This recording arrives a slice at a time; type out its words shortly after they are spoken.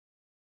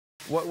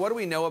What do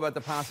we know about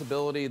the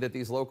possibility that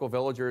these local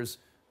villagers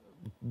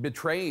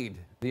betrayed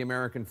the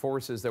American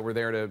forces that were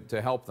there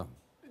to help them?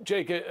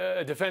 Jake,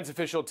 a defense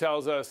official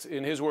tells us,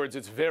 in his words,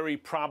 it's very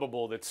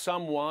probable that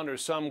someone or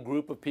some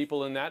group of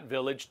people in that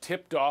village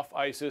tipped off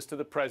ISIS to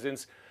the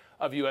presence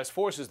of U.S.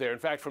 forces there. In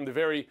fact, from the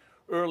very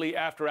early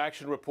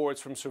after-action reports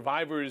from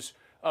survivors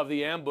of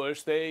the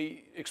ambush,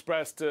 they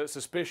expressed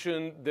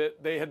suspicion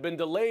that they had been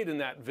delayed in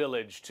that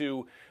village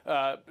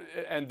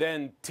and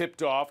then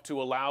tipped off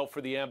to allow for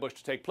the ambush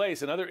to take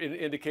place. Another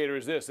indicator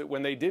is this, that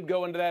when they did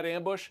go into that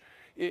ambush,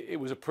 it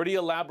was a pretty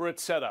elaborate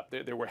setup.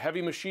 There were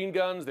heavy machine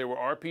guns, there were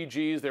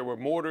RPGs, there were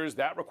mortars.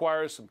 That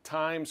requires some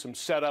time, some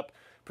setup,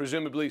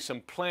 presumably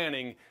some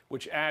planning,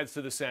 which adds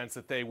to the sense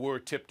that they were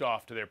tipped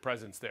off to their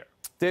presence there.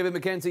 David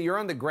McKenzie, you're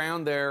on the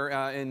ground there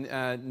in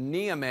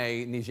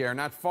Niamey, Niger,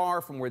 not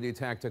far from where the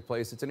attack took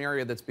place. It's an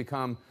area that's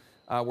become,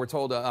 we're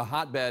told, a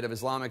hotbed of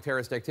Islamic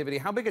terrorist activity.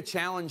 How big a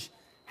challenge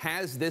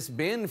has this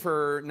been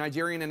for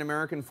Nigerian and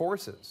American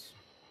forces?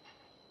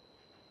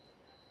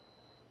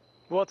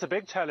 Well, it's a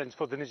big challenge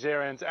for the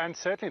Nigerians, and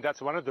certainly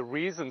that's one of the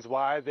reasons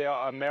why there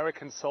are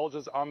American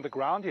soldiers on the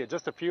ground here.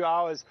 Just a few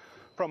hours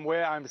from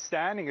where I'm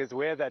standing is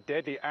where that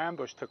deadly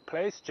ambush took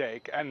place,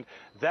 Jake, and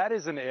that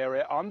is an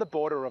area on the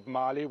border of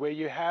Mali where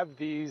you have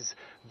these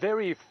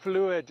very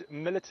fluid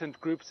militant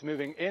groups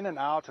moving in and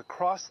out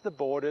across the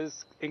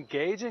borders,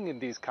 engaging in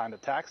these kind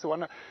of attacks. So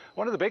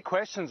one of the big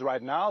questions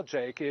right now,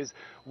 Jake, is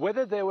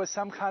whether there was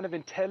some kind of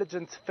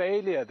intelligence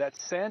failure that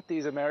sent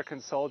these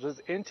American soldiers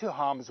into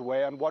harm's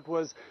way on what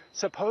was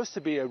supposed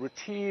to be a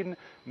routine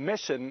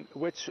mission,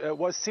 which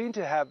was seen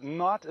to have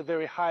not a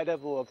very high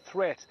level of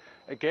threat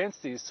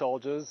against these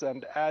soldiers,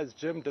 and as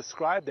Jim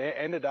described, they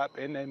ended up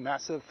in a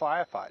massive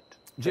firefight.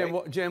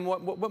 Jim,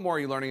 what more are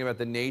you learning about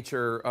the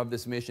nature of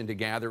this mission to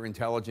gather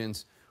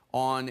intelligence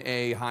on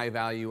a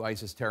high-value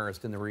ISIS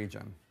terrorist in the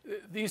region?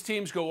 These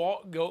teams go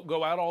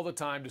out all the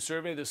time to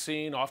survey the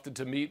scene, often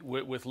to meet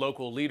with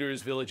local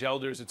leaders, village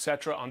elders,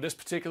 etc. On this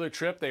particular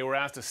trip, they were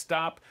asked to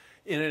stop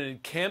in an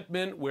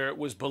encampment where it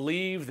was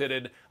believed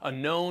that a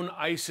known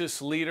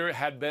ISIS leader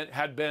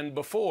had been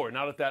before,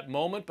 not at that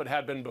moment, but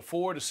had been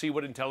before, to see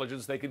what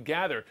intelligence they could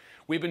gather.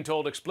 We've been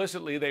told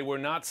explicitly they were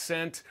not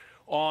sent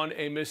on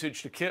a mission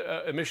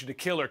to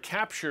kill or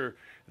capture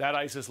that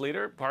ISIS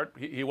leader.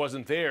 He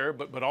wasn't there,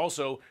 but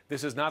also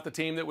this is not the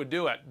team that would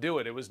do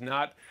it. It was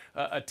not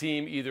a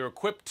team either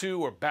equipped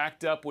to or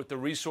backed up with the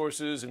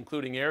resources,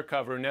 including air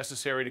cover,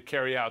 necessary to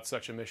carry out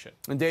such a mission.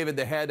 And David,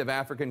 the head of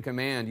African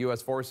Command,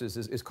 U.S. Forces,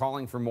 is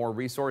calling for more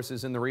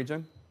resources in the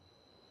region?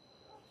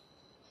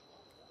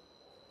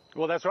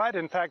 Well, that's right.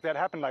 In fact, that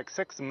happened like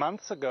 6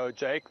 months ago,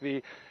 Jake.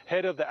 The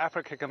head of the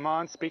Africa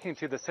Command speaking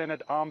to the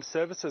Senate Armed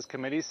Services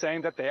Committee,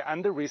 saying that they're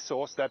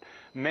under-resourced, that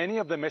many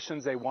of the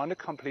missions they want to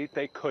complete,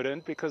 they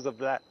couldn't because of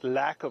that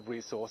lack of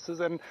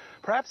resources. And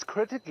perhaps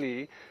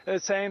critically,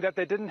 saying that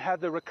they didn't have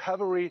the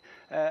recovery,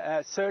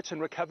 search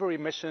and recovery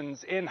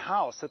missions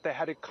in-house, that they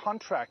had to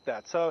contract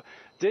that. So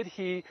did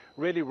he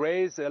really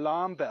raise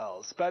alarm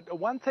bells? But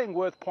one thing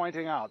worth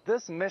pointing out,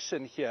 this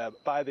mission here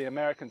by the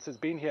Americans has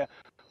been here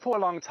for a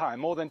long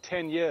time, more than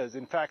 10 years.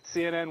 In fact,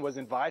 CNN was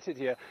invited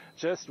here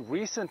just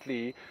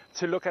recently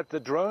to look at the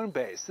drone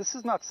base. This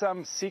is not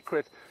some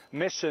secret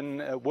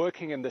mission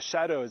working in the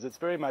shadows. It's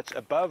very much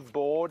above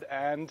board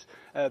and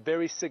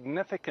very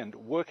significant,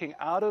 working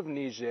out of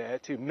Niger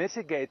to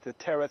mitigate the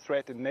terror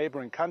threat in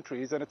neighboring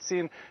countries. And it's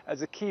seen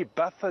as a key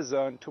buffer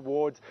zone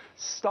towards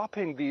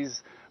stopping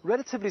these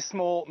relatively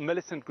small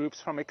militant groups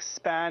from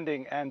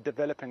expanding and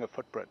developing a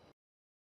footprint.